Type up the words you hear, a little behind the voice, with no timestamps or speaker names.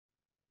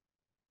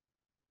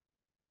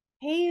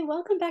Hey,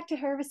 welcome back to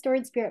Her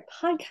Restored Spirit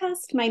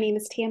podcast. My name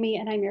is Tami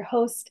and I'm your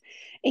host.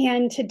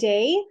 And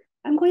today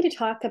I'm going to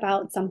talk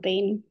about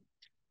something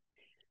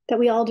that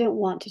we all don't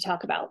want to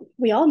talk about.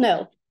 We all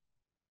know,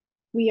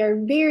 we are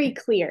very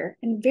clear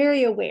and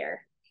very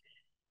aware,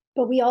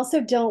 but we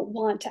also don't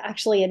want to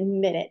actually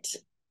admit it.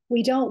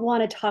 We don't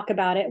want to talk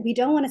about it. We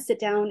don't want to sit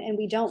down and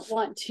we don't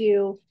want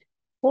to,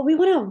 well, we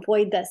want to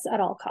avoid this at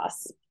all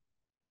costs.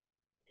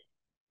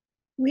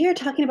 We are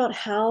talking about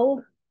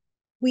how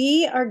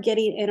we are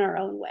getting in our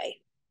own way.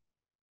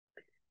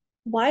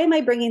 Why am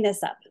I bringing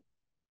this up?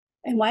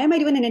 And why am I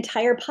doing an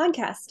entire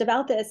podcast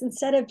about this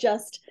instead of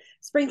just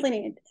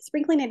sprinkling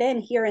it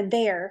in here and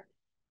there?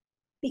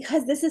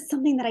 Because this is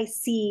something that I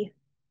see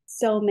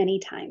so many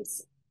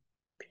times.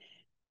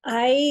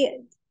 I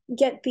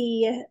get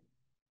the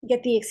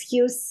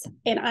excuse,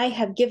 and I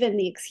have given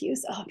the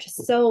excuse. Oh, I'm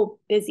just so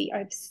busy. I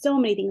have so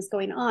many things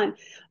going on.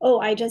 Oh,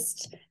 I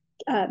just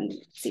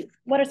see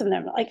what are some of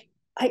them? Like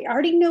I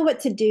already know what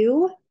to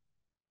do.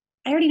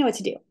 I already know what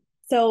to do.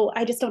 So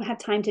I just don't have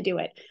time to do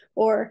it.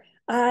 Or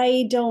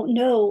I don't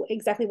know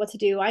exactly what to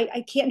do.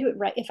 I can't do it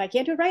right. If I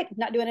can't do it right, I'm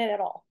not doing it at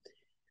all.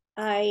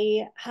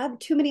 I have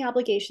too many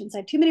obligations. I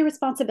have too many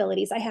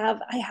responsibilities. I.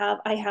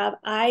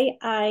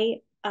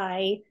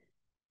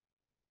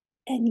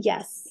 And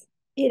yes,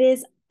 it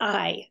is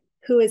I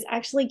who is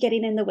actually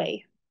getting in the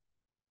way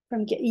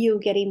from you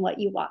getting what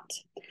you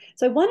want.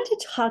 So I wanted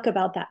to talk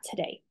about that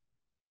today.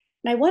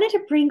 And I wanted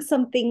to bring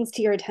some things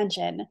to your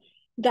attention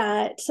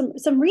that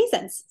some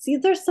reasons. See,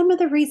 there's some of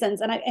the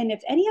reasons, and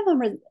if any of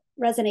them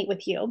resonate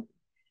with you,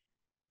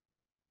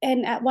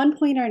 and at one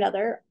point or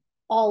another,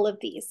 all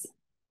of these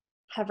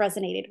have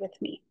resonated with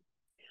me.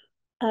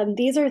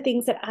 These are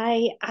things that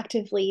I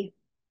actively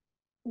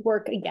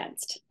work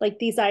against. Like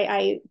these,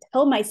 I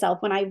tell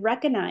myself when I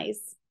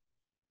recognize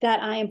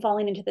that I am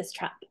falling into this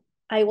trap,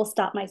 I will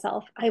stop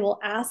myself. I will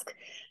ask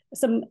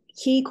some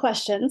key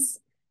questions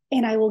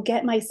and I will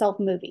get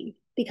myself moving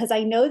because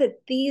I know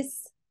that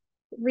these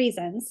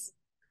reasons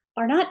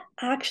are not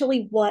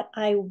actually what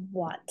I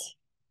want.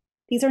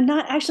 These are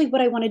not actually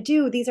what I want to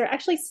do. These are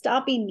actually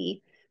stopping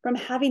me from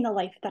having the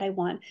life that I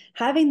want,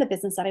 having the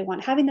business that I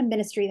want, having the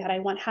ministry that I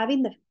want,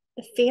 having the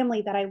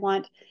family that I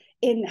want,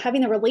 in having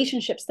the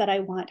relationships that I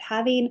want,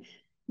 having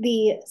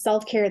the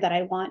self-care that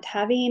I want,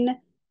 having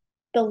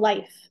the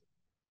life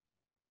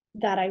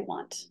that I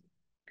want.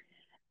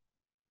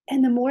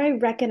 And the more I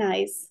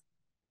recognize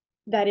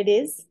that it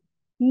is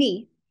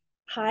me,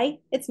 hi,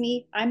 it's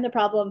me, I'm the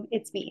problem,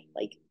 it's me.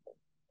 Like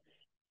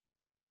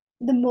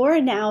the more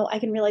now I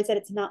can realize that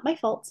it's not my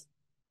fault,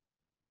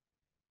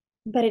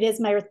 but it is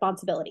my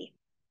responsibility.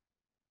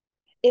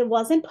 It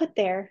wasn't put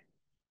there,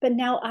 but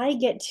now I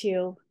get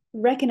to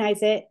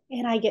recognize it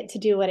and I get to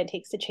do what it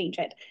takes to change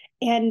it.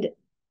 And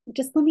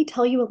just let me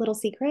tell you a little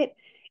secret.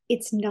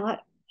 It's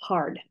not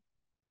hard.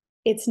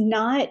 It's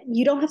not,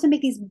 you don't have to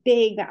make these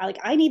big, like,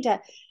 I need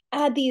to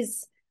add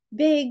these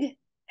big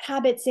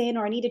habits in,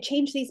 or I need to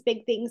change these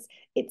big things.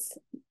 It's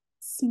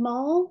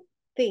small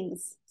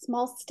things,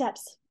 small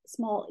steps,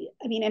 small,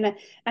 I mean, and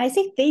I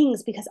say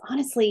things because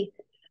honestly,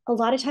 a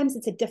lot of times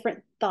it's a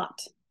different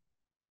thought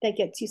that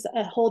gets you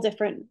a whole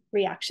different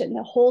reaction,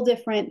 a whole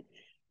different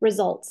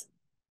result.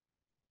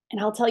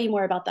 And I'll tell you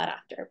more about that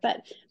after.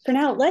 But for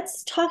now,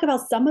 let's talk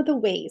about some of the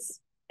ways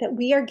that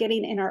we are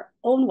getting in our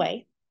own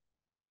way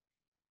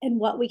and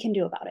what we can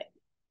do about it.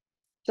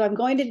 So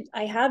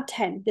I have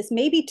 10. This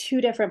may be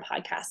two different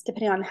podcasts,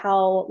 depending on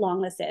how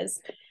long this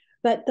is.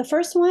 But the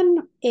first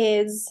one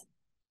is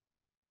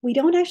we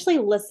don't actually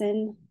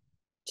listen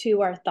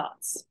to our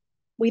thoughts.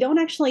 We don't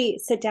actually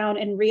sit down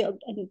and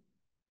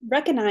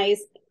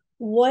recognize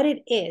what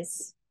it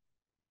is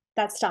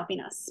that's stopping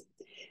us.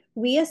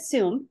 We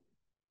assume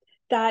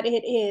that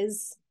it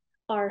is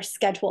our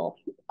schedule,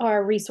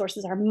 our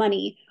resources, our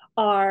money,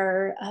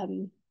 our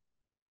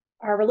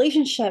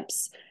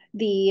relationships,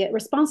 the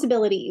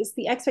responsibilities,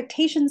 the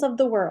expectations of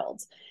the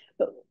world.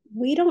 But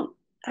we don't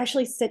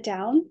actually sit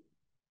down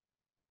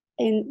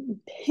and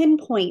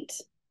pinpoint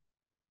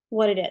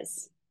what it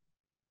is.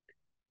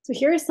 So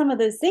here are some of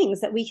those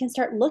things that we can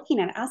start looking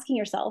at, asking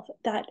yourself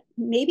that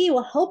maybe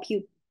will help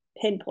you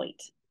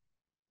pinpoint.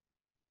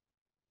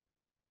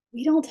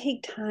 We don't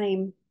take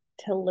time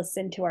to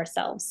listen to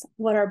ourselves,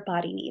 what our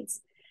body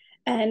needs.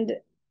 And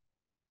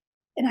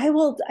I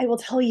will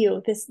tell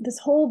you this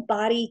whole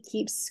body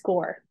keeps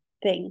score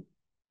thing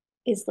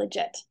is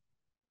legit.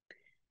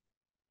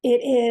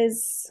 It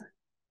is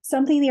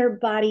something your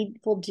body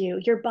will do.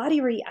 Your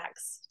body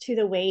reacts to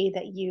the way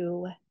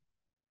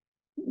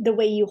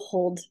you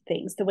hold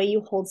things, the way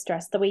you hold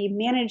stress, the way you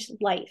manage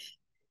life.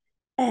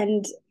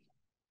 And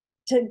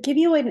to give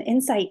you an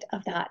insight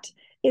of that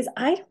is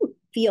I don't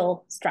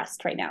feel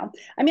stressed right now.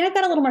 I mean, I've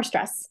got a little more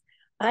stress.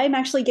 I'm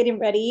actually getting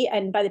ready,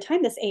 and by the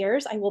time this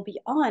airs, I will be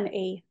on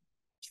a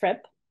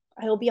trip.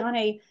 I will be on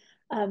a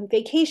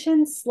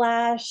vacation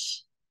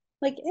slash,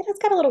 like it has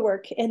got a little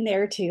work in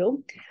there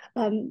too.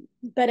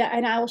 But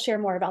and I will share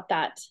more about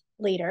that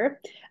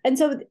later. And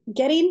so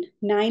getting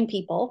 9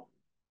 people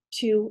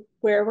to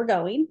where we're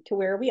going, to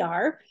where we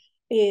are,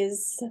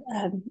 is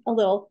a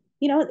little,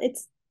 it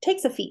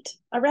takes a feat.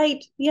 All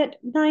right. You had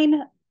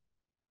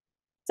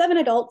 7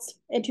 adults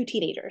and 2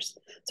 teenagers.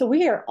 So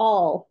we are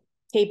all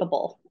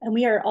capable and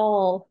we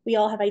all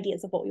have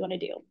ideas of what we want to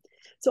do.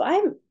 So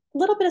I'm a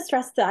little bit of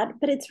stressed that,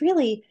 but it's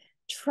really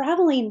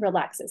traveling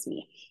relaxes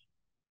me.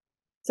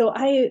 So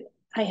I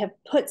have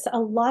put a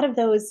lot of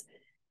those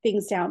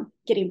things down.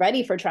 Getting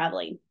ready for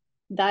traveling,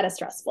 that is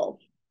stressful.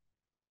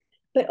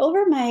 But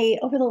over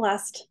the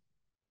last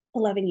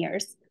 11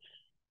 years,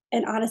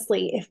 and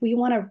honestly, if we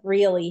want to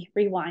really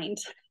rewind,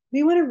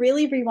 we want to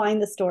really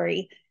rewind the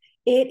story,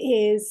 it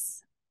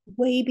is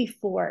way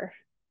before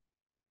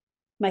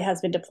my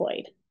husband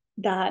deployed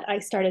that I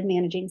started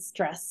managing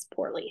stress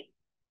poorly.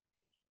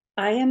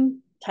 I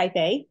am type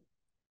A.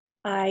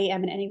 I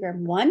am an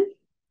Enneagram 1.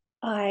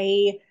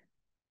 I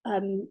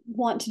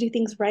want to do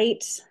things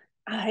right.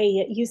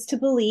 I used to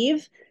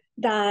believe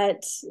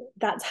that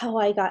that's how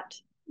I got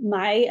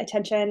my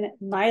attention,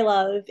 my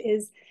love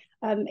is,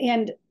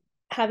 and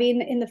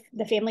having in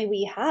the family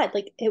we had,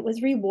 like it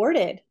was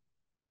rewarded.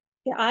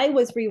 I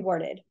was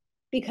rewarded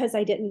because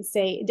I didn't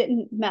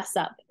mess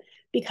up,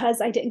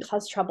 because I didn't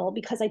cause trouble,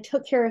 because I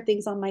took care of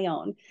things on my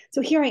own.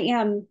 So here I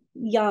am,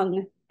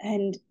 young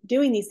and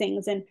doing these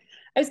things, and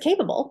I was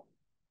capable.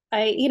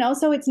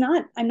 So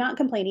I'm not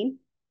complaining.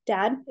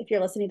 Dad, if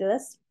you're listening to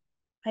this,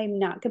 I'm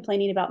not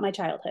complaining about my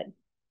childhood,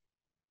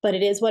 but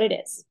it is what it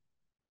is.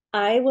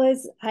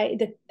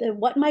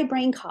 What my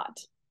brain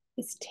caught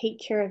is take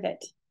care of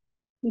it,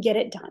 get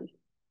it done,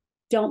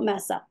 don't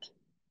mess up,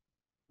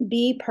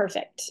 be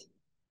perfect.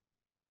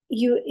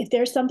 If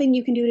there's something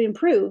you can do to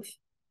improve,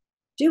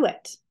 do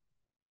it.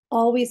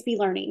 Always be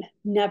learning,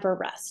 never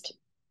rest.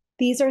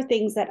 These are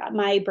things that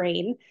my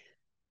brain,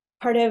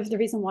 part of the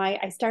reason why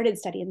I started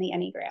studying the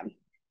Enneagram.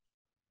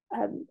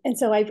 And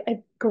so I've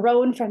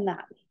grown from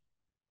that.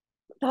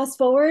 Fast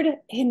forward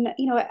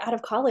out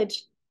of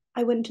college,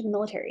 I went into the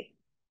military.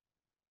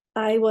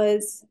 I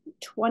was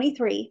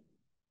 23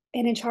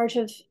 and in charge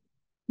of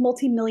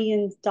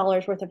multi-million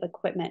dollars worth of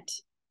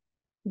equipment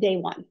day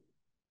one.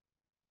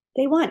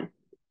 Day one.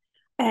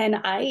 And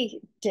I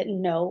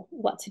didn't know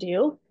what to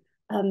do.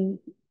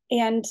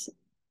 And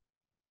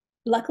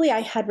luckily,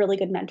 I had really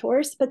good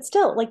mentors, but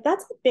still, like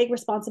that's a big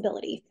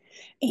responsibility.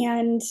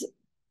 And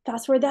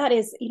that's where that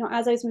is,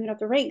 as I was moving up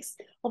the ranks,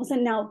 all of a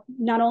sudden now,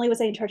 not only was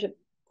I in charge of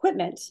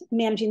equipment,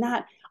 managing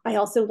that, I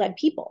also led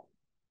people.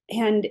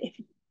 And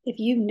if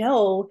you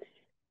know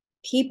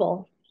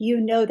people, you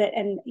know that,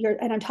 and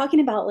I'm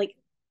talking about like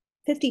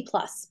 50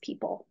 plus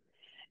people.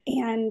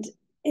 And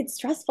it's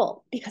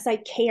stressful because I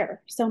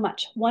care so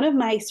much. One of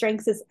my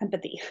strengths is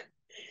empathy,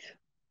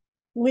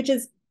 which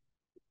is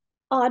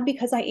odd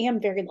because I am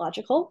very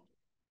logical,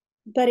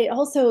 but it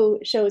also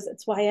shows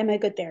it's why I'm a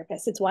good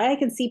therapist. It's why I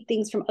can see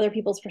things from other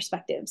people's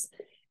perspectives.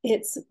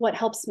 It's what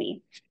helps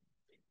me.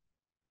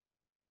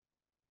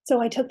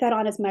 So I took that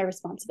on as my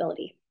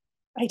responsibility.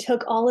 I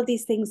took all of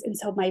these things, and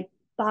so my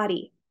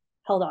body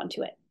held on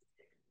to it.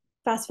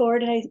 Fast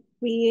forward, and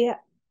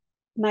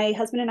my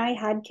husband and I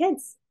had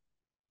kids.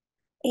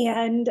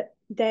 And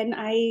then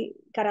I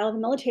got out of the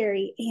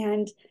military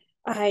and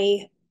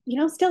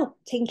still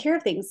taking care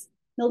of things.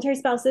 Military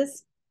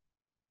spouses,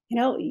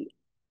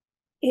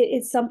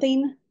 it's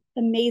something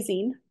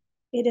amazing.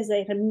 It is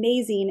an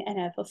amazing and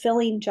a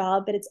fulfilling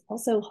job, but it's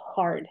also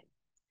hard.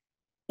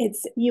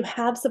 You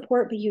have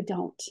support, but you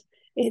don't.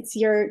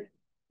 You're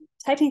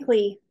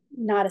technically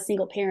not a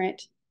single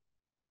parent,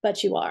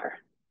 but you are.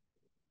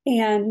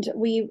 And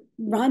we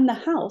run the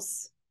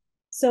house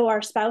so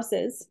our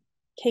spouses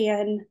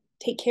can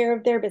take care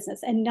of their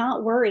business and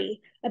not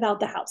worry about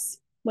the house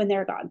when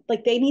they're gone.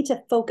 Like they need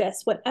to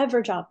focus,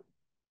 whatever job,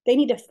 they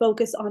need to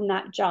focus on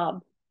that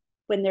job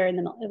when they're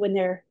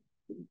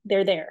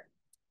there.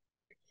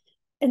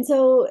 And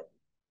so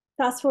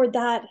fast forward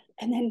that,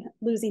 and then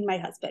losing my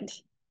husband.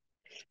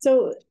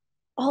 So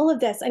all of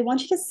this, I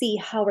want you to see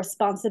how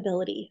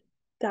responsibility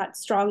got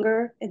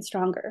stronger and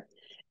stronger.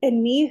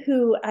 And me,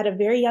 who at a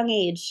very young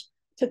age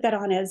took that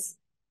on as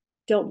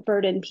don't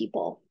burden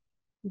people,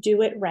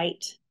 do it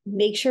right,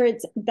 make sure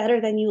it's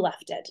better than you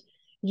left it.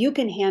 You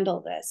can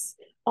handle this.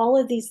 All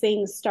of these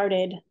things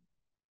started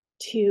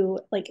to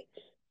like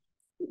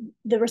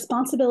the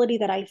responsibility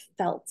that I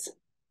felt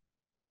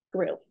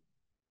grew.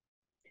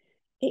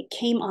 It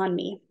came on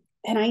me.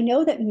 And I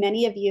know that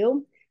many of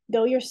you,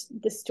 though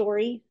the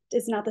story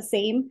is not the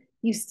same,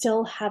 you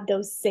still have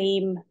those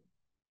same,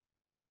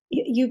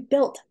 you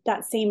built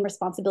that same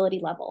responsibility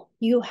level.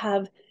 You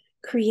have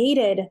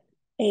created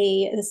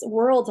this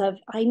world of,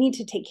 I need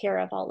to take care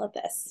of all of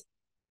this.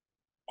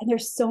 And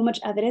there's so much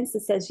evidence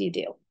that says you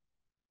do.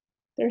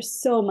 There's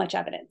so much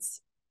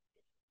evidence.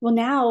 Well,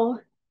 now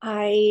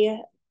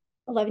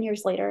 11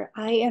 years later,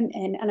 I am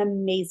in an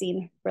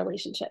amazing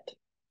relationship.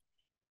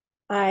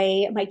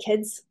 My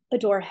kids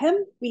adore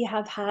him. We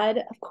have had,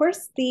 of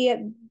course,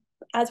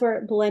 as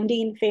we're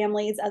blending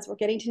families, as we're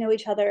getting to know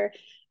each other,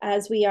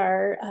 as we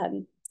are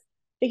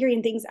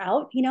figuring things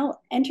out,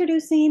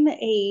 introducing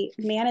a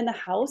man in the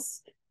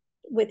house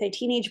with a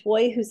teenage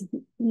boy who's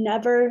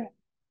never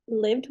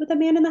lived with a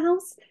man in the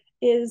house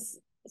is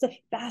a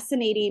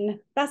fascinating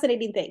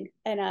thing.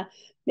 And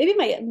maybe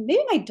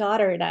my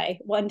daughter and I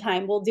one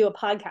time will do a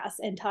podcast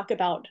and talk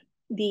about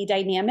the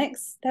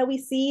dynamics that we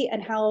see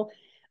and how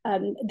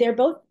they're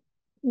both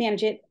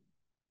manage it.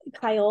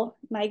 Kyle,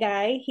 my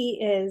guy,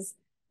 he is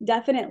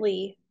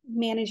definitely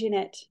managing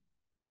it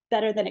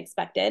better than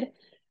expected.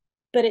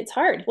 But it's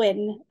hard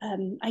when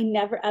I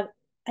never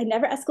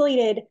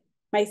escalated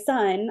my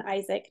son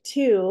Isaac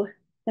to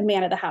the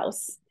man of the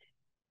house.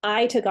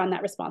 I took on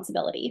that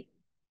responsibility,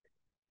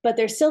 but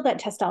there's still that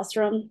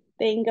testosterone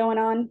thing going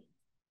on.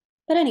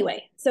 But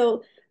anyway,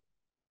 so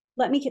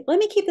let me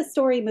keep the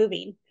story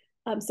moving,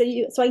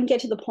 so I can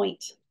get to the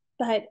point.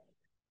 But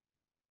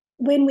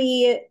when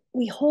we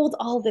hold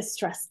all this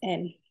stress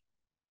in,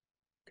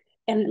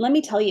 and let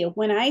me tell you,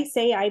 when I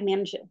say I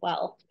manage it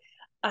well,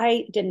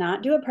 I did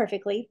not do it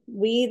perfectly.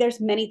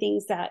 There's many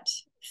things that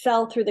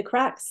fell through the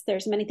cracks.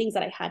 There's many things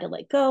that I had to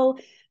let go.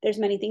 There's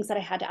many things that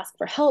I had to ask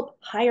for help,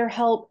 hire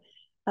help.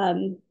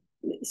 Um,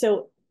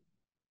 so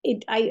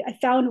I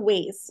found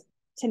ways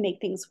to make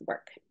things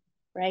work,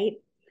 right?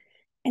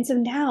 And so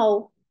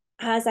now,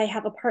 as I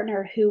have a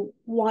partner who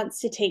wants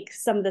to take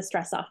some of the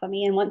stress off of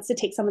me and wants to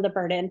take some of the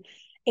burden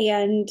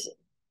and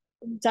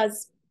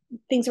does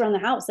things around the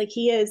house, like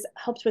he has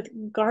helped with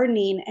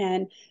gardening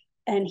and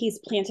he's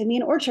planted me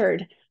an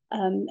orchard,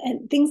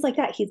 and things like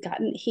that.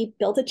 He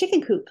built a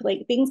chicken coop,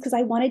 like things because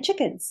I wanted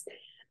chickens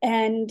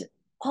and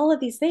all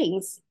of these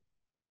things.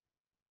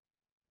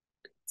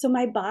 So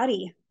my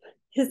body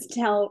is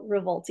now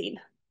revolting.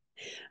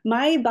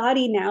 My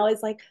body now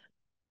is like,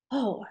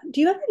 oh, do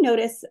you ever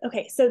notice?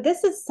 Okay, so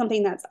this is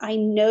something that's I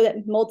know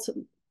that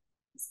multiple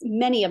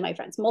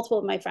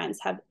of my friends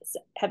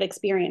have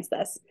experienced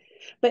this,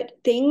 but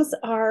things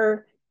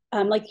are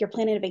like you're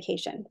planning a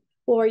vacation,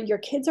 or your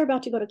kids are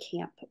about to go to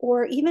camp,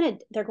 or even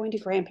they're going to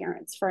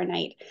grandparents for a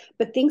night.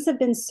 But things have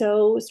been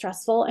so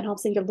stressful, and all of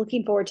a sudden you're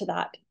looking forward to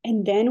that.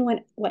 And then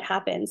what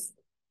happens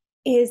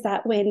is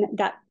that when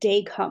that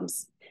day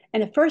comes,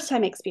 and the first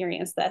time I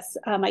experienced this,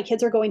 my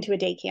kids are going to a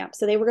day camp,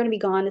 so they were going to be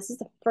gone. This is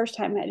the first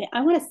time.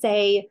 I want to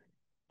say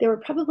they were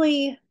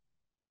probably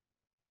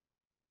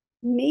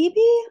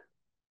maybe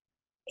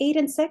 8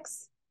 and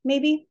 6,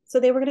 maybe. So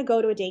they were going to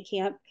go to a day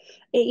camp,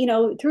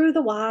 through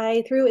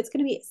the through it's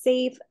going to be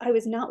safe. I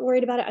was not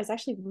worried about it. I was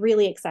actually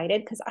really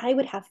excited because I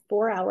would have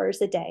 4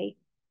 hours a day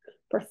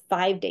for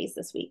 5 days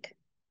this week.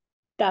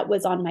 That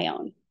was on my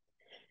own.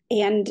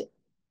 And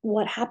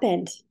what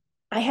happened?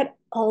 I had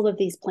all of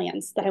these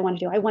plans that I wanted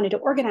to do. I wanted to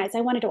organize.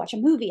 I wanted to watch a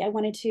movie. I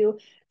wanted to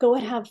go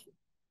and have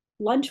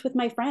lunch with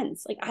my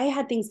friends. Like I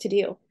had things to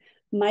do.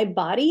 My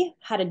body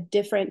had a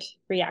different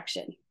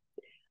reaction.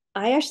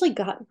 I actually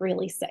got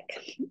really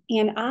sick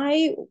and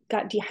I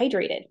got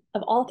dehydrated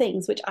of all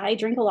things, which I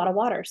drink a lot of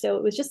water. So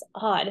it was just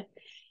odd.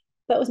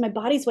 But it was my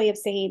body's way of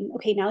saying,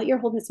 okay, now that you're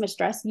holding this much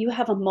stress, you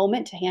have a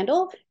moment to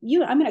handle.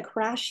 I'm going to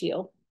crash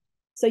you.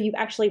 So you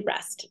actually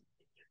rest.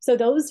 So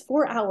those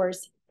 4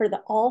 hours for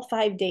all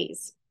 5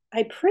 days,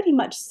 I pretty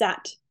much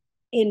sat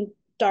in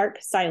dark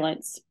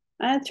silence.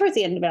 Towards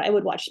the end of it, I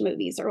would watch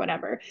movies or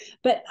whatever,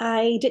 but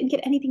I didn't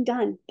get anything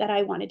done that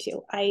I wanted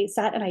to. I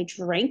sat and I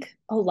drank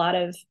a lot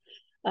of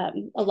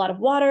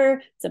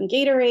water, some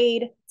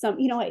Gatorade,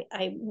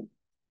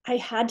 I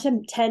had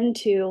to tend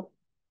to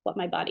what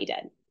my body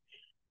did.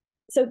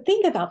 So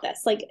think about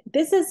this. Like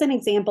this is an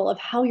example of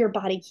how your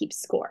body keeps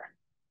score.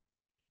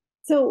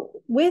 So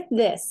with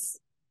this,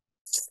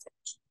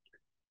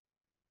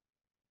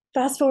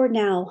 fast forward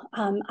now,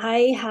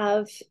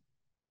 my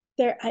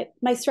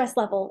stress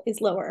level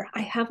is lower.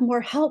 I have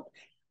more help.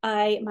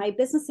 My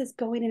business is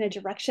going in a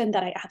direction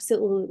that I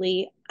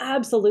absolutely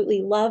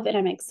love and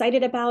I'm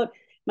excited about.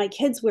 My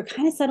kids, we're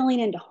kind of settling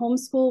into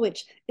homeschool,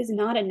 which is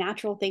not a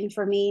natural thing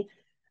for me.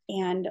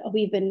 And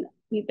and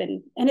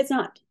it's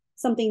not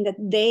something that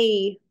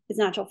is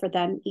natural for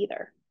them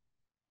either.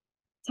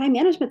 Time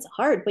management's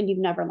hard when you've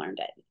never learned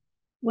it.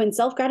 When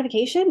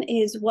self-gratification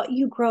is what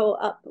you grow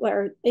up,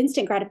 or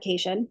instant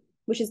gratification,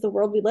 which is the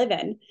world we live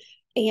in,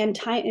 and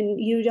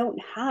you don't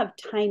have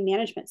time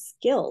management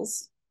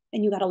skills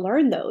and you got to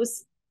learn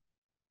those,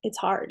 it's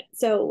hard.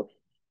 So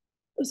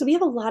we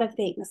have a lot of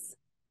things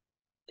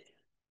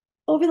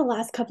over the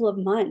last couple of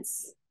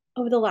months,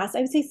 over the last, I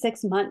would say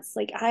 6 months.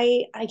 Like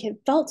I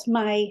have felt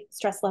my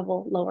stress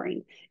level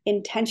lowering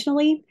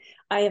intentionally.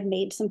 I have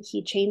made some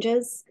key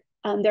changes.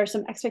 There are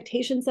some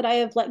expectations that I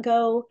have let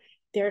go.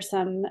 There's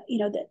some,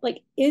 that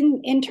like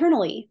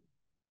internally,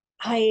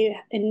 and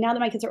now that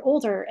my kids are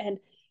older, and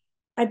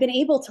I've been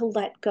able to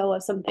let go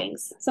of some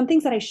things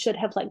that I should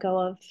have let go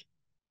of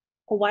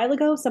a while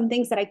ago, some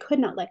things that I could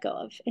not let go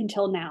of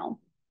until now.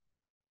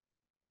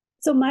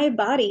 So my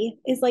body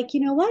is like, you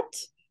know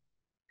what?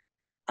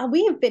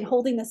 We have been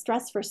holding the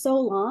stress for so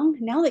long.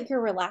 Now that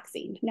you're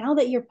relaxing, now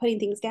that you're putting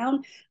things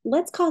down,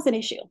 let's cause an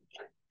issue.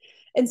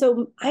 And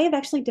so I have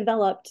actually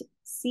developed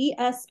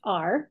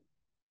CSR,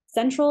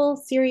 central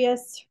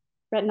serous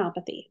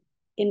retinopathy,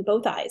 in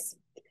both eyes,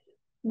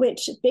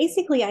 which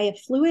basically I have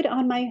fluid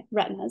on my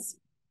retinas.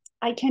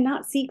 I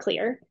cannot see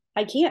clear.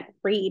 I can't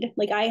read.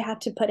 Like I have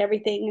to put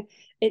everything,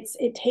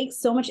 it takes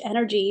so much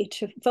energy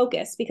to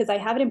focus because I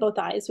have it in both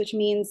eyes, which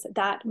means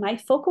that my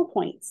focal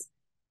points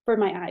for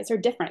my eyes are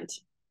different.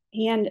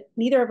 And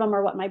neither of them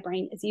are what my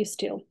brain is used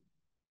to.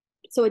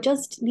 So it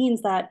just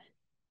means that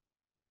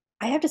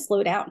I have to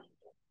slow down.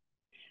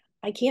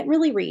 I can't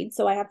really read,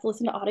 so I have to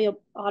listen to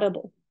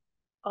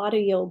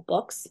audio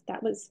books.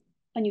 That was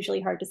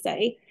unusually hard to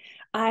say.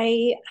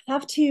 I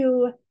have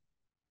to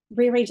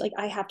rearrange, like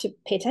I have to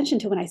pay attention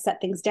to when I set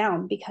things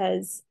down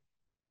because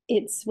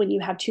it's when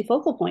you have two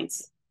focal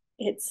points.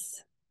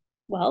 It's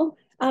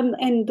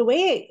and the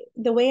way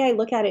I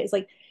look at it is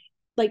like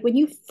when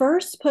you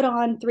first put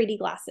on 3D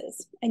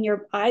glasses and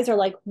your eyes are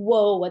like,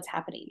 whoa, what's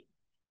happening?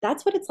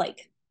 That's what it's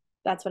like.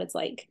 That's what it's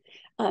like.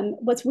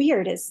 What's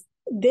weird is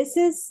this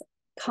is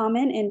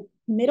common in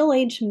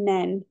middle-aged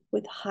men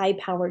with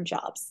high-powered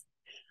jobs.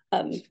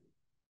 Um,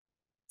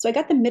 so I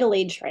got the middle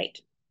age right,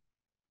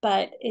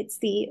 but it's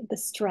the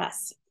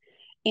stress.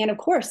 And of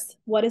course,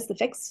 what is the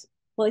fix?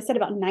 Well, they said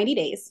about 90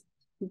 days,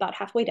 about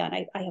halfway done,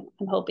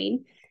 I'm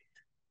hoping.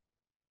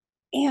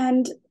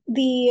 And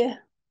the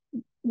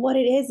what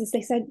it is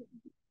they said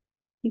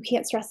you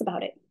can't stress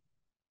about it.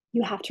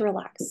 You have to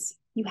relax.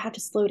 You have to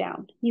slow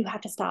down. You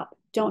have to stop.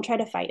 Don't try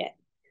to fight it.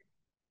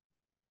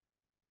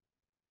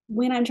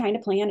 When I'm trying to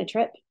plan a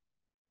trip,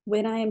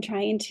 when I am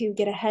trying to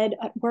get ahead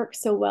at work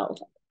so while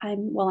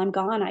I'm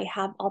gone, I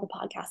have all the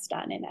podcasts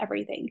done and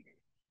everything.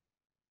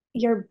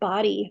 Your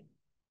body,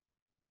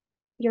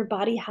 your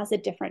body has a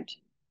different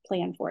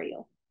plan for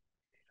you.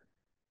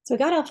 So I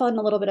got off on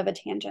a little bit of a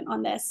tangent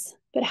on this,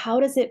 but how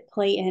does it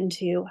play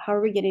into how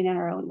are we getting in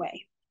our own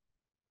way?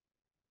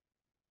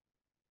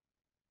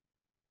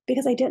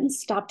 Because I didn't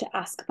stop to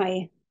ask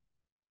my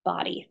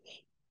body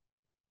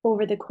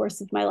over the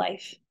course of my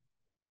life,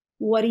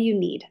 what do you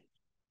need?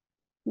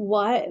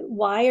 Why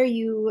are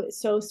you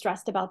so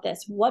stressed about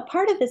this? What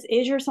part of this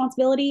is your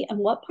responsibility and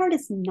what part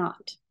is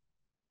not?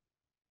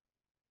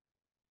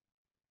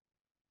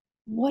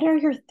 What are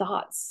your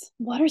thoughts?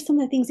 What are some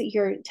of the things that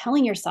you're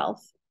telling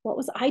yourself? What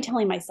was I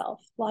telling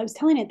myself? Well, I was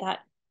telling it that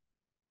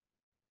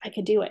I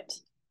could do it.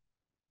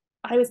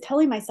 I was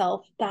telling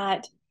myself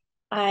that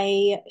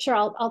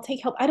I'll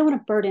take help. I don't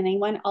want to burden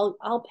anyone.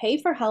 I'll pay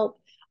for help.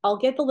 I'll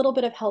get the little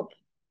bit of help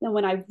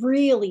when I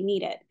really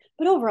need it.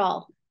 But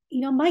overall,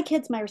 my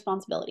kids, my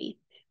responsibility.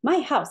 My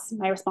house,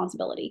 my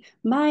responsibility.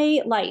 My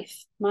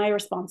life, my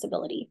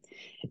responsibility.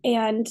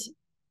 And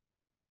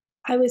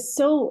and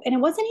it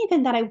wasn't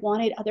even that I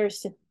wanted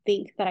others to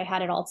think that I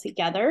had it all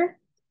together.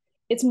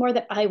 It's more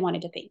that I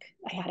wanted to think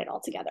I had it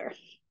all together.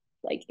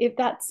 Like, if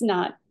that's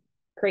not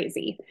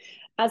crazy,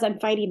 as I'm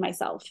fighting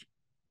myself.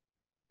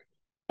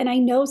 And I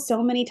know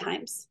so many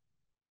times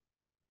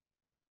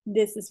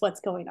this is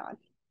what's going on.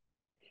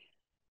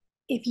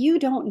 If you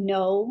don't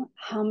know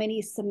how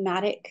many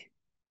somatic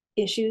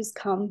issues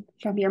come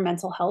from your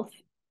mental health,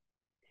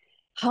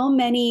 how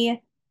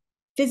many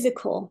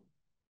physical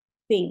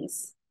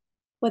things,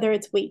 whether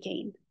it's weight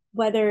gain,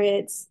 whether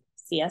it's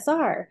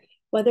CSR,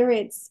 whether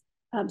it's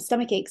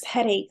stomach aches,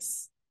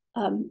 headaches,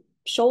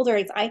 shoulder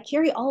aches, I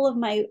carry all of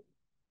my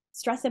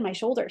stress in my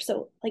shoulder.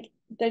 So, like,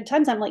 there are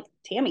times I'm like,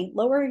 Tami,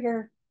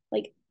 lower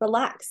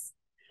relax.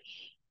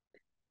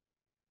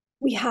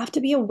 We have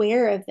to be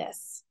aware of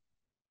this.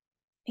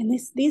 And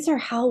these are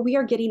how we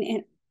are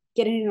getting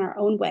in our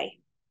own way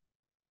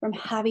from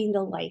having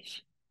the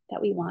life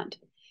that we want,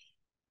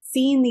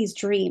 seeing these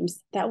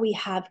dreams that we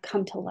have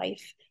come to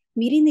life,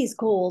 meeting these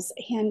goals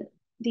and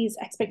these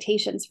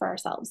expectations for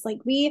ourselves. Like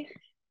we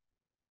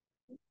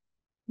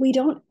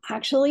don't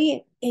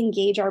actually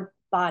engage our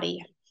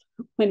body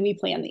when we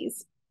plan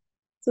these.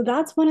 So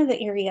that's one of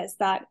the areas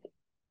that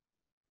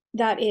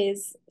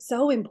is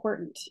so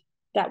important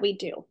that we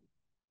do.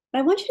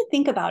 And I want you to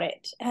think about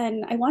it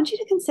and I want you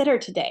to consider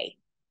today,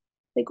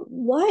 like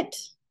what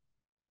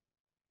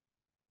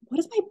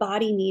does my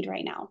body need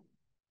right now?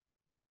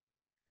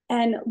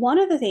 And one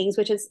of the things,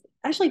 which is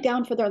actually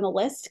down further on the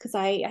list, because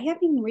I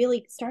haven't even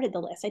really started the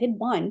list. I did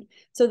one.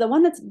 So the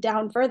one that's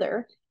down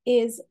further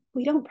is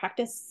we don't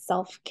practice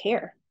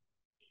self-care.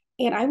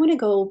 And I want to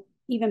go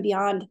even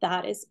beyond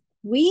that is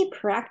we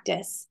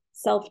practice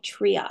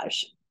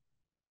self-triage.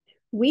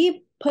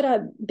 We put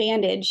a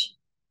bandage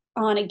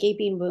on a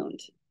gaping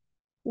wound.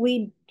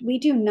 We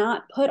do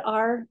not put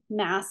our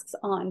masks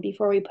on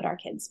before we put our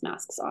kids'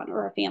 masks on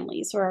or our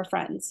families or our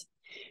friends.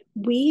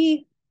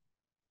 We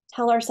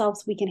tell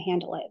ourselves we can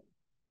handle it.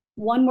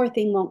 One more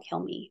thing won't kill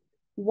me.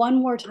 One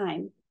more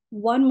time.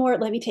 One more,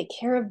 let me take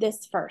care of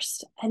this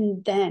first,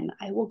 and then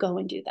I will go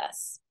and do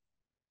this.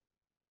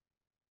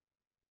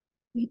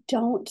 We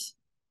don't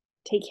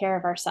take care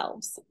of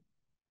ourselves.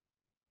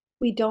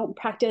 We don't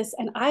practice,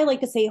 and I like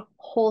to say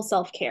whole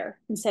self-care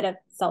instead of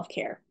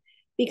self-care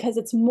because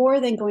it's more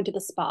than going to the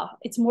spa.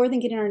 It's more than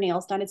getting our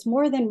nails done. It's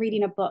more than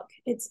reading a book.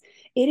 It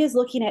is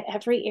looking at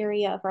every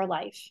area of our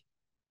life,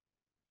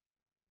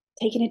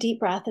 taking a deep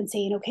breath and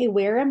saying, okay,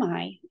 where am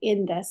I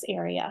in this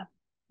area?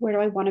 Where do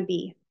I want to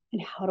be?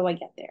 And how do I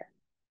get there?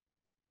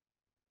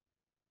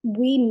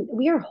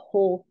 We are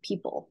whole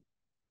people.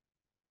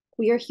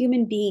 We are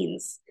human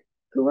beings.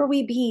 Who are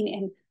we being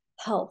in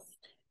health,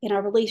 in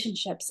our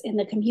relationships, in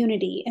the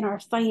community, in our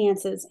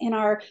finances, in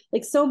our,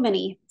 like, so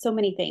many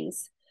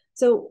things.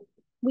 So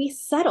we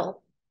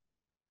settle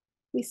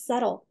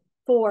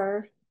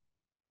for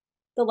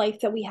the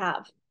life that we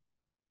have.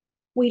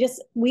 We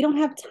don't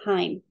have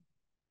time.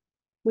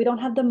 We don't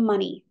have the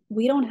money.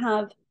 We don't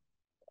have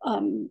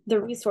the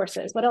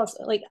resources. What else?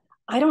 Like,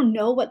 I don't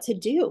know what to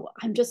do.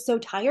 I'm just so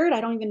tired. I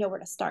don't even know where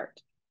to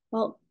start.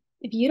 Well,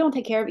 if you don't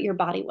take care of it, your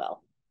body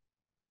will.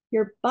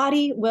 Your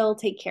body will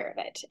take care of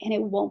it, and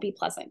it won't be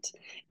pleasant.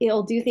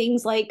 It'll do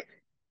things like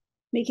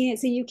making it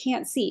so you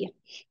can't see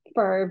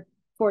for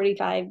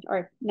 45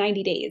 or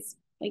 90 days.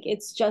 Like,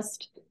 it's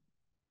just,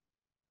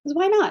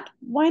 why not?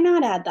 Why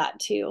not add that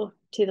to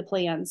the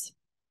plans?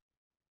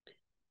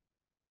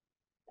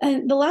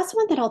 And the last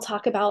one that I'll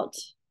talk about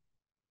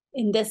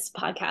in this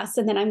podcast,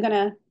 and then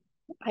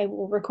I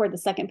will record the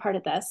second part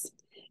of this,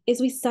 is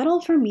we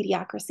settle for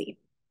mediocrity.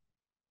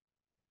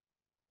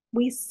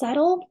 We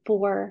settle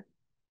for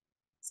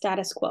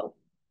status quo.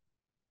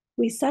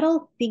 We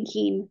settle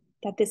thinking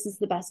that this is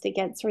the best it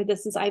gets, or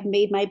this is, I've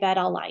made my bed,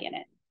 I'll lie in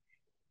it.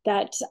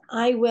 That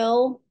I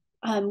will,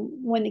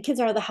 when the kids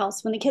are out of the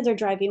house, when the kids are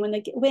driving, when,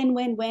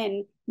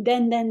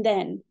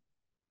 then.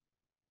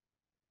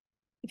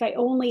 If I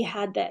only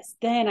had this,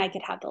 then I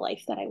could have the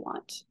life that I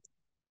want.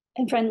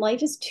 And friend,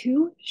 life is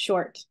too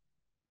short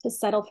to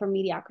settle for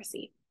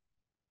mediocrity.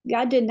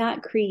 God did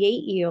not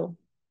create you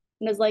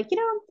and was like,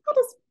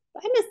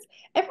 I'm just,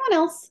 everyone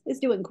else is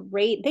doing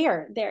great.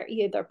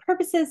 Their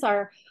purposes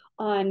are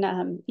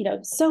on,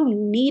 so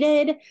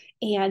needed,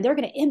 and they're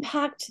going to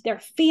impact their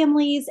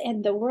families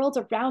and the world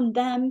around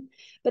them.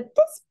 But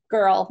this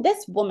girl,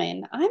 this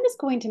woman, I'm just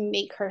going to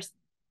make her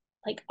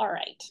like, all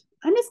right,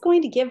 I'm just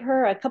going to give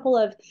her a couple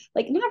of,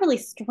 like, not really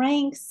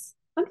strengths.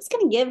 I'm just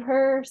going to give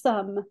her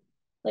some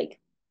like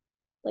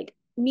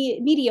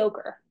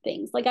mediocre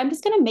things. Like, I'm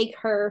just going to make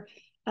her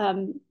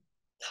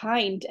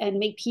kind and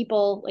make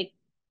people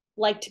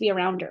like to be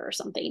around her or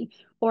something.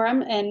 But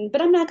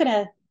I'm not going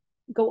to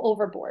go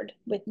overboard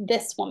with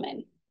this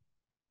woman.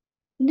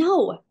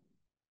 No.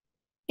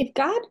 If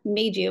God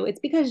made you, it's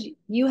because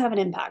you have an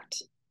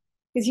impact.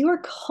 Because you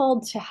are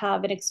called to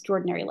have an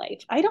extraordinary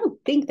life. I don't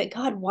think that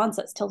God wants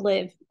us to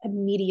live a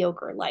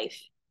mediocre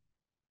life.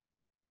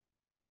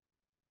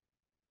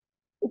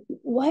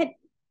 What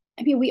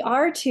I mean, we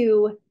are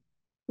to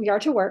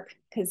work,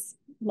 because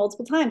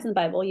multiple times in the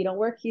Bible, you don't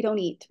work, you don't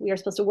eat. We are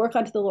supposed to work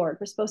unto the Lord.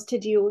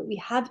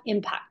 We have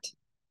impact.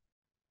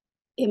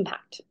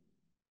 Impact.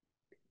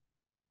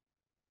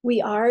 We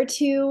are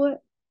to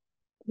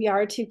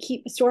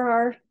store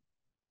our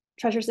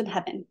treasures in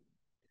heaven.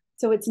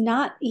 So it's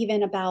not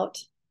even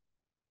about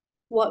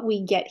what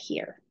we get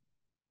here.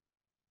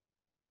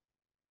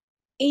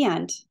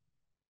 And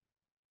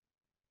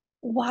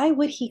why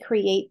would he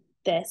create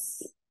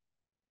this?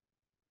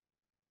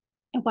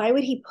 And why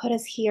would he put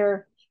us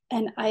here?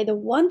 And the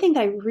one thing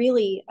that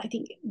I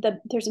think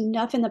that there's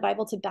enough in the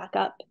Bible to back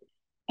up.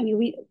 I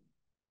mean,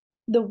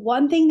 the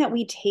one thing that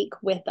we take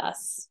with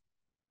us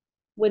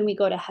when we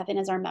go to heaven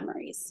is our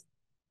memories.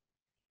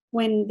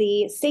 When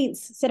the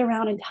saints sit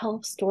around and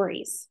tell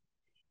stories,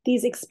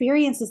 these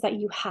experiences that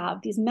you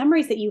have, these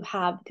memories that you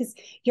have, because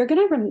you're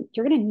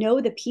gonna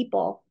know the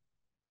people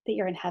that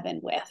you're in heaven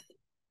with.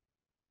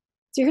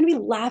 So you're gonna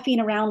be laughing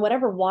around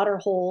whatever water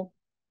hole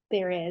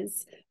there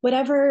is,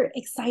 whatever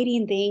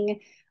exciting thing.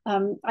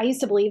 I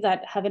used to believe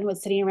that heaven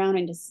was sitting around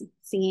and just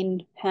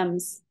singing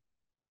hymns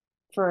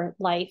for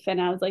life. And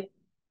I was like,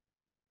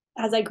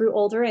 as I grew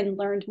older and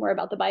learned more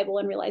about the Bible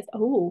and realized,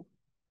 oh,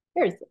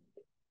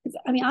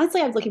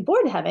 honestly, I was looking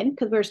forward to heaven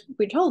because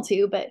we're told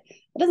to, but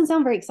it doesn't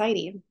sound very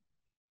exciting.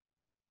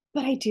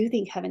 But I do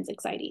think heaven's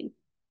exciting.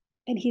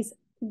 And he's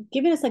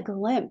given us a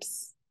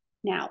glimpse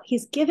now.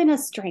 He's given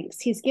us strengths.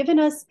 He's given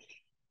us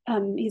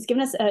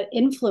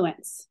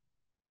influence.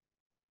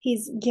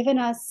 He's given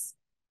us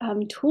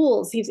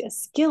tools. He's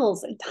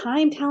skills, and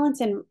time, talents,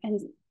 and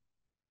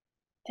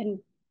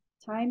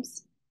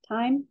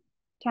time,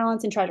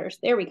 talents, and treasures.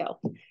 There we go.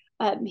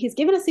 He's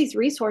given us these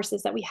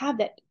resources that we have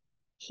that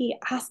he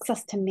asks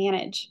us to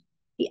manage.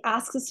 He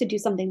asks us to do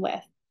something with.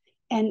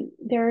 And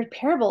there are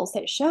parables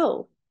that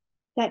show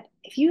that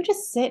if you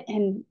just sit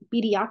in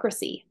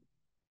mediocrity,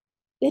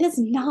 it is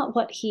not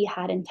what he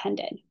had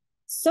intended.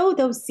 Sow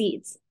those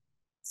seeds.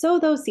 Sow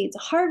those seeds.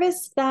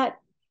 Harvest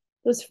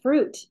those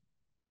fruit.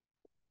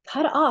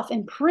 Cut off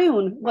and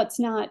prune what's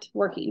not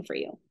working for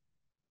you.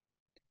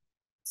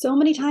 So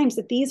many times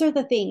that these are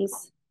the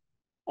things,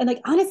 and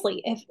like,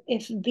 honestly,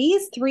 if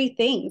these three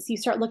things you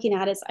start looking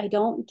at as, I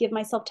don't give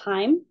myself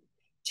time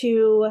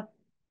to,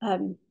 I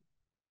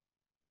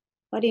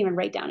didn't even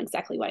write down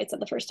exactly what I said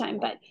the first time,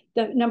 but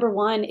the number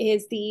one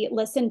is the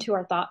listen to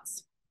our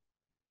thoughts.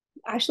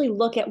 Actually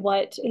look at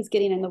what is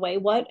getting in the way.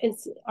 What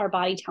is our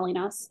body telling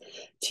us?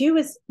 Two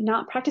is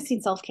not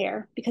practicing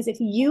self-care, because if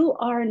you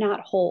are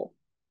not whole,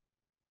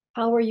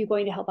 how are you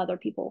going to help other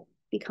people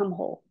become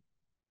whole?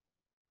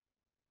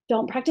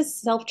 Don't practice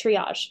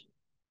self-triage.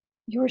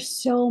 You're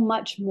so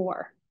much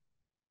more.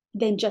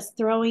 than just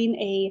throwing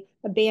a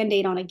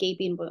Band-Aid on a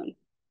gaping wound.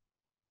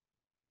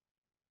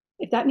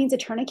 If that means a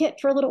tourniquet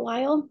for a little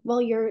while,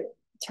 well, you're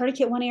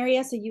tourniquet one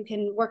area so you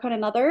can work on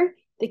another.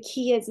 The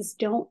key is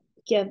don't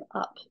give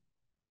up.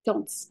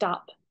 Don't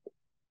stop.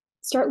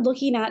 Start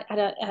looking at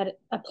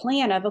a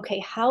plan of, okay,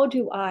 how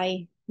do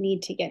I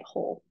need to get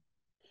whole?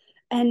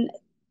 And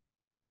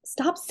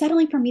stop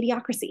settling for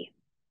mediocrity.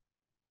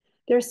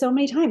 There's so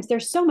many times,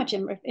 there's so much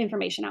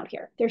information out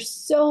here. There's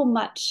so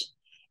much.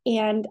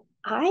 And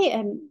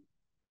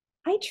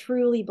I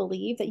truly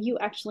believe that you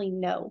actually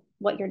know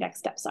what your next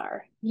steps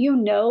are. You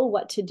know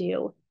what to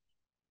do,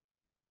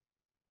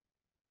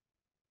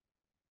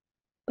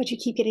 but you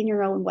keep getting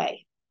your own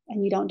way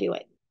and you don't do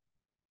it.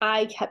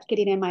 I kept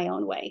getting in my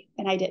own way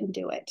and I didn't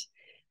do it.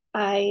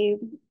 I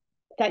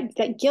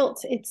that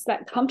guilt, it's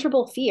that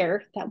comfortable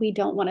fear that we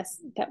don't want to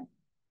that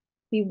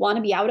we want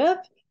to be out of,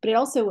 but it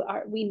also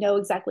we know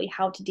exactly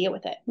how to deal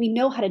with it. We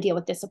know how to deal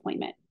with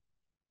disappointment.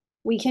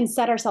 We can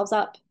set ourselves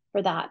up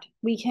for that.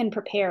 We can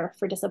prepare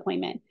for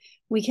disappointment.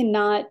 We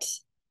cannot,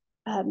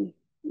 um,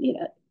 you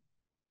know,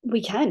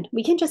 we can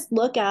just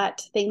look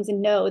at things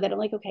and know that I'm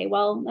like, okay,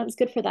 well, that was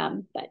good for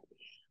them, but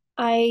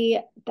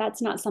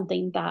that's not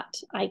something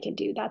that I could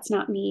do. That's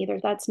not me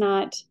either. That's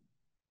not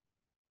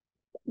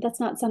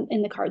some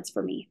in the cards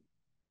for me.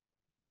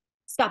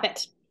 Stop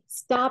it.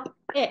 Stop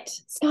it.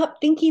 Stop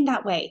thinking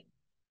that way.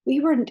 We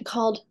were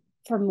called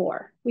for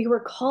more. We were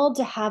called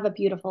to have a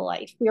beautiful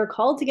life. We are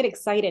called to get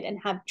excited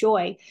and have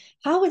joy.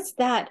 How is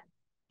that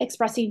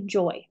expressing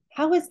joy?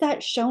 How is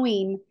that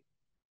showing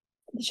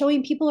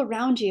people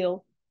around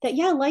you that,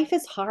 yeah, life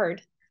is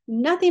hard.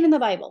 Nothing in the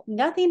Bible,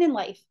 nothing in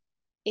life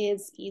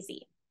is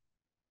easy.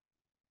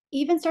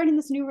 Even starting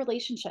this new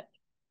relationship,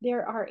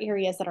 there are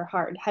areas that are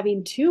hard.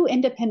 Having two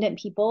independent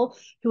people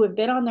who have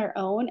been on their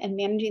own and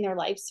managing their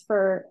lives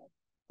for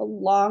a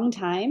long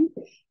time.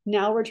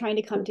 Now we're trying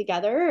to come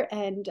together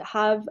and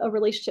have a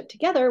relationship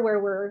together where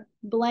we're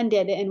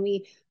blended and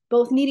we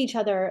both need each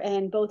other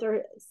and both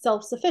are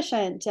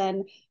self-sufficient.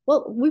 And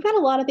well, we've got a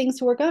lot of things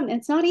to work on. And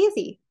it's not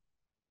easy,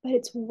 but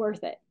it's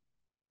worth it.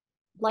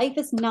 Life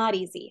is not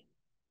easy,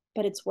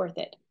 but it's worth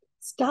it.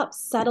 Stop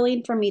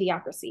settling for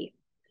mediocrity.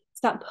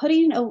 Stop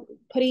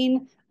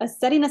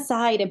setting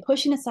aside and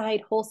pushing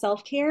aside whole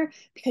self-care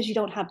because you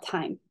don't have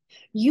time.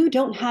 You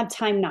don't have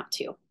time not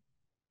to.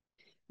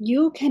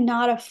 You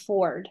cannot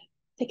afford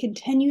to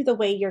continue the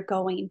way you're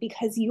going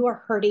because you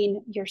are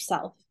hurting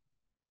yourself.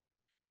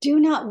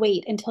 Do not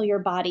wait until your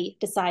body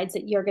decides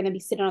that you're going to be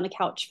sitting on the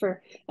couch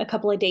for a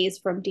couple of days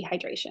from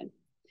dehydration,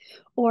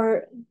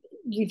 or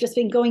you've just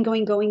been going,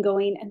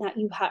 and that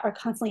you are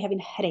constantly having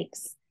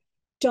headaches.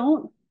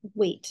 Don't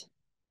wait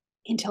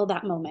until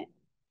that moment.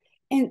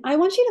 And I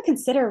want you to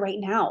consider right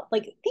now,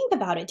 like think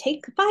about it,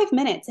 take 5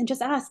 minutes and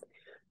just ask,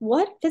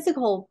 what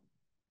physical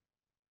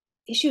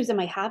issues am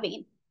I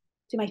having?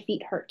 Do my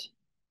feet hurt?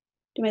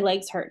 Do my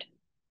legs hurt?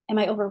 Am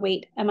I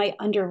overweight? Am I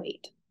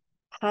underweight?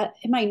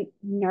 Am I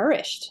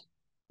nourished?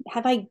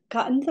 Have I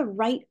gotten the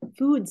right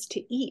foods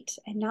to eat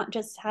and not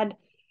just had,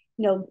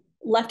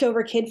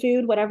 leftover kid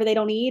food, whatever they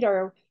don't eat,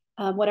 or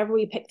whatever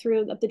we pick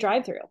through the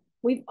drive-through?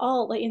 We've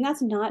all, like, and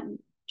that's not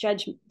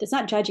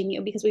judging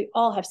you because we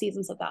all have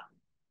seasons of that.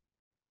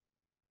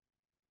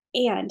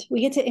 And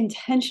we get to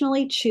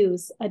intentionally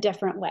choose a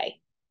different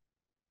way.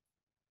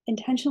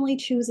 Intentionally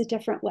choose a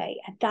different way.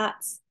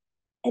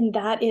 And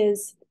that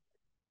is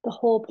the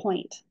whole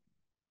point.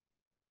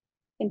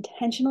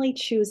 Intentionally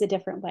choose a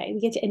different way.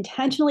 We get to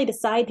intentionally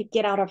decide to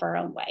get out of our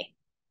own way.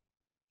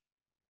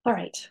 All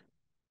right.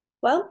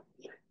 Well,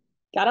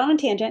 got on a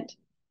tangent.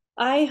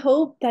 I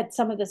hope that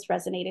some of this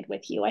resonated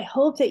with you. I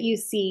hope that you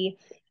see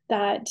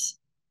that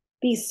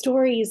these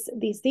stories,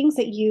 these things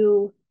that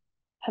you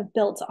have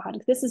built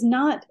on,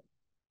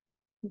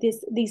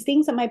 these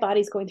things that my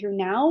body's going through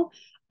now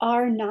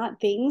are not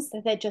things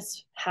that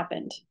just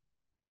happened.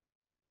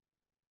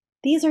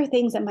 These are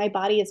things that my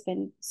body has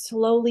been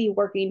slowly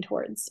working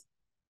towards.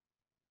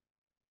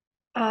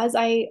 As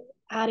I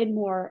added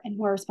more and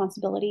more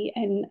responsibility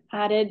and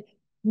added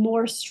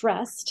more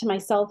stress to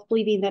myself,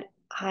 believing that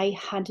I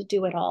had to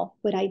do it all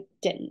when I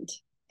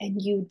didn't, and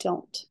you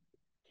don't,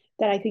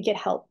 that I could get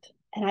help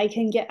and I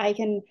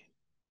can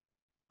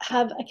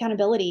have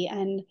accountability,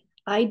 and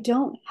I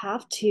don't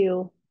have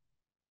to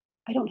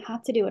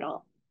do it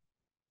all,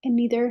 and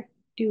neither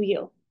do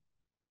you.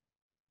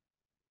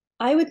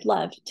 I would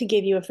love to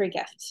give you a free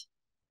gift.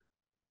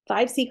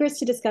 5 secrets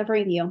to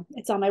discovering you.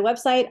 It's on my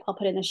website. I'll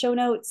put it in the show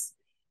notes.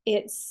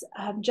 It's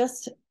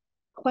just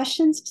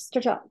questions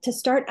to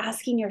start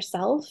asking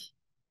yourself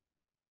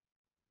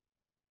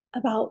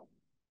about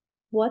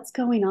what's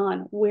going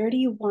on. Where do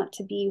you want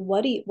to be?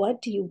 What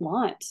do you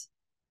want?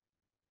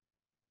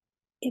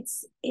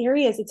 It's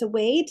a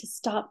way to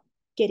stop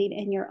getting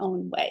in your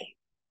own way.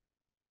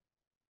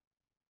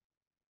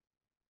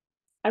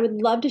 I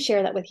would love to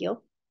share that with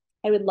you.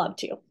 I would love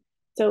to.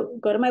 So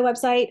go to my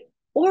website,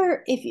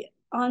 or if you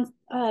on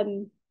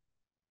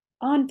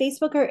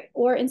Facebook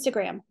or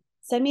Instagram,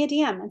 send me a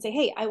DM and say,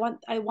 hey, I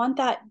want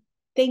that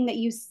thing that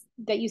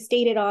you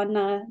stated on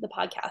the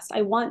podcast.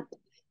 I want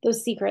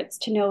those secrets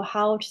to know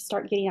how to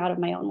start getting out of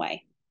my own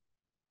way.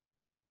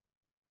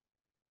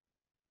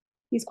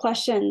 These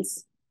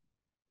questions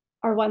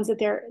are ones that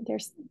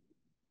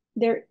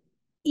they're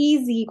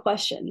easy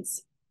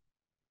questions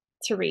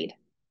to read.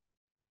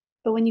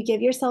 But when you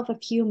give yourself a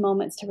few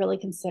moments to really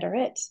consider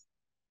it,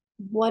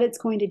 what it's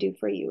going to do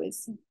for you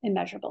is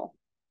immeasurable.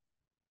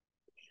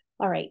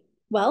 All right.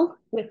 Well,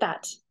 with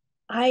that,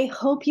 I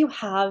hope you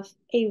have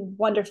a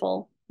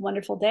wonderful,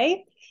 wonderful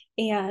day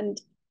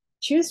and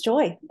choose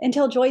joy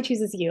until joy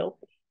chooses you.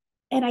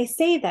 And I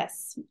say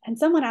this, and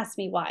someone asked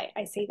me why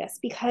I say this,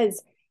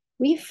 because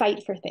we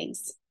fight for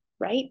things,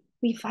 right?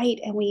 We fight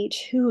and we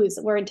choose,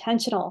 we're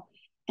intentional.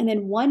 And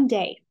then one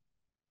day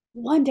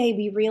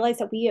we realize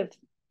that we have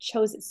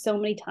chosen so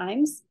many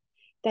times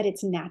that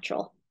it's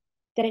natural,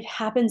 that it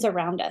happens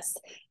around us,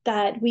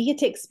 that we get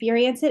to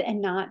experience it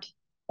and not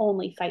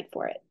only fight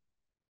for it.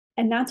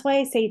 And that's why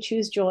I say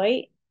choose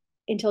joy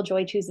until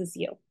joy chooses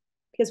you.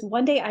 Because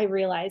one day I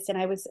realized, and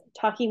I was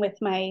talking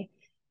with a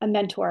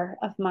mentor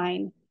of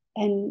mine,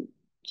 and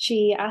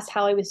she asked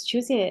how I was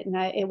choosing it. And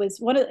it was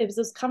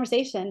this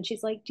conversation.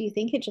 She's like, do you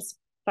think it just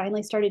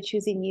finally started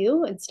choosing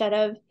you instead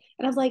of,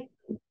 and I was like,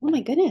 oh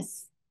my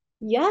goodness,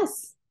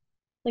 yes.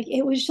 Like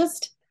it was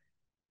just,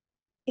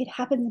 it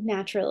happened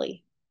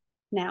naturally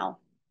now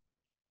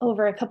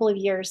over a couple of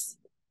years.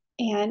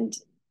 And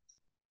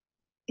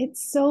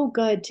it's so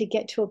good to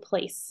get to a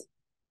place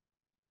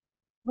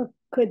where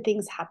good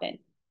things happen,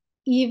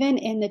 even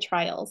in the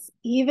trials,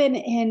 even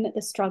in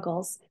the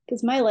struggles,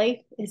 because my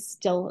life is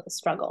still a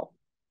struggle.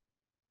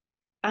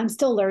 I'm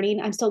still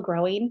learning, I'm still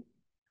growing.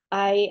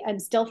 I am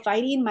still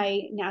fighting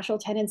my natural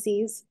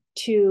tendencies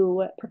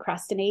to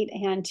procrastinate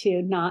and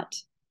to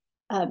not,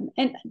 and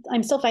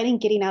I'm still fighting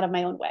getting out of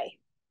my own way.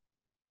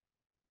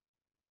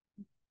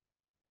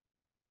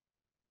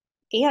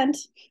 And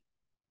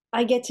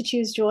I get to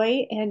choose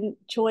joy, and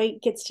joy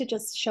gets to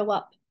just show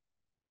up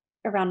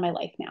around my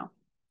life now.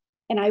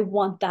 And I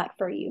want that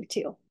for you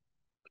too.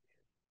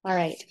 All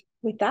right.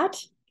 With that,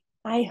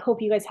 I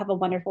hope you guys have a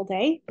wonderful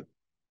day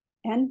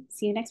and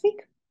see you next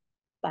week.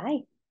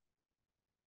 Bye.